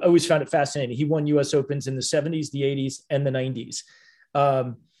 I always found it fascinating. He won U.S. Opens in the 70s, the 80s, and the 90s.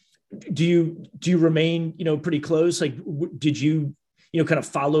 Do you remain pretty close? Like, did you kind of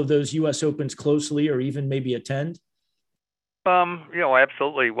follow those U.S. Opens closely, or even maybe attend? I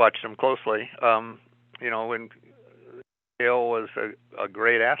absolutely watched them closely. When Hale was a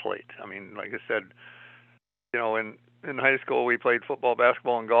great athlete. I mean, like I said, in high school we played football,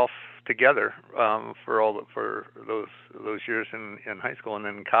 basketball, and golf together for those years in high school, and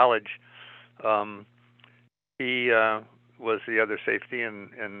then in college, he was the other safety,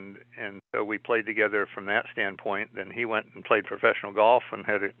 and so we played together from that standpoint. Then he went and played professional golf and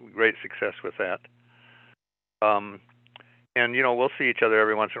had a great success with that. And we'll see each other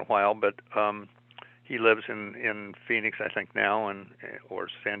every once in a while, but he lives in Phoenix, I think now, or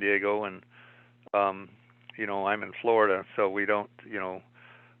San Diego, and I'm in Florida, so we don't,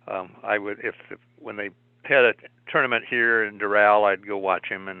 I would when they had a tournament here in Doral, I'd go watch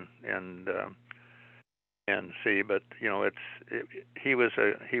him and see. But he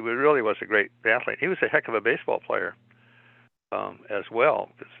really was a great athlete. He was a heck of a baseball player as well.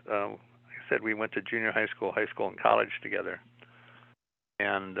 Like I said, we went to junior high school, and college together,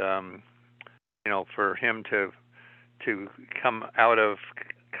 and for him to come out of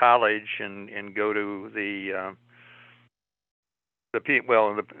college and go to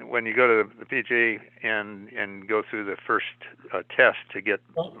when you go to the PGA and go through the first test to get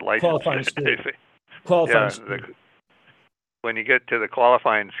licensed. Qualifying school. When you get to the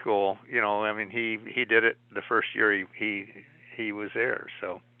qualifying school, he did it the first year he was there.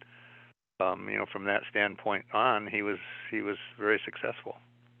 So, from that standpoint on, he was very successful.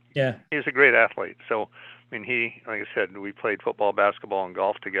 Yeah, he was a great athlete. So, like I said, we played football, basketball, and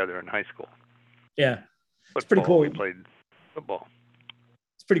golf together in high school. Yeah, it's pretty cool. We played football.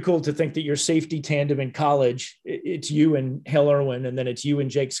 It's pretty cool to think that your safety tandem in college, it's you and Hale Irwin, and then it's you and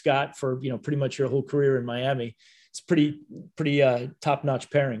Jake Scott for pretty much your whole career in Miami. It's pretty top-notch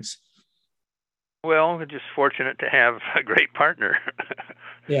pairings. Well, we're just fortunate to have a great partner.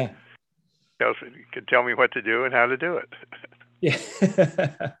 Yeah, you can tell me what to do and how to do it. Yeah,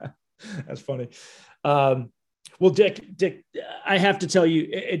 that's funny. Well, Dick, I have to tell you,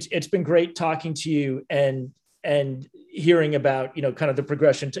 it's been great talking to you and hearing about, kind of the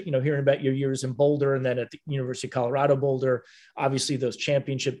progression to, hearing about your years in Boulder and then at the University of Colorado Boulder, obviously those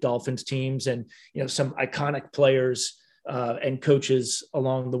championship Dolphins teams and, some iconic players and coaches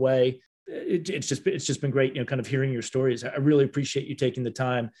along the way. It's just been great, kind of hearing your stories. I really appreciate you taking the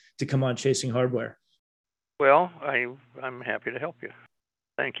time to come on Chasing Hardware. Well, I'm happy to help you.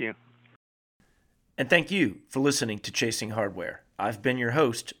 Thank you. And thank you for listening to Chasing Hardware. I've been your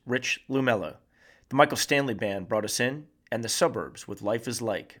host, Rich Lumello. The Michael Stanley Band brought us in, and the Suburbs with Life is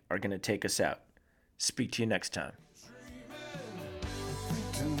Like are going to take us out. Speak to you next time.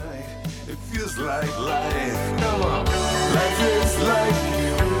 Tonight, it feels like life. Come on. Life is like.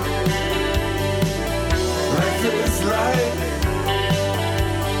 Life is like.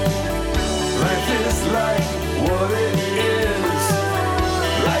 Life is like what it is.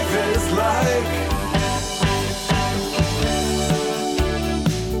 Life is like.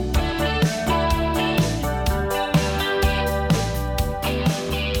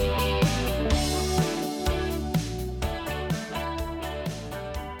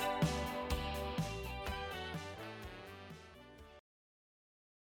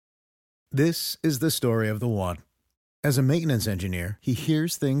 This is the story of the one. As a maintenance engineer, he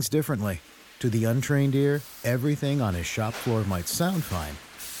hears things differently. To the untrained ear, everything on his shop floor might sound fine,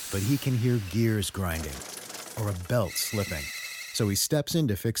 but he can hear gears grinding or a belt slipping. So he steps in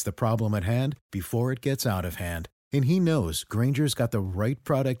to fix the problem at hand before it gets out of hand. And he knows Grainger's got the right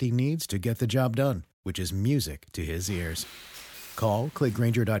product he needs to get the job done, which is music to his ears. Call, click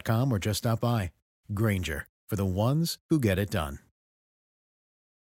Grainger.com, or just stop by. Grainger, for the ones who get it done.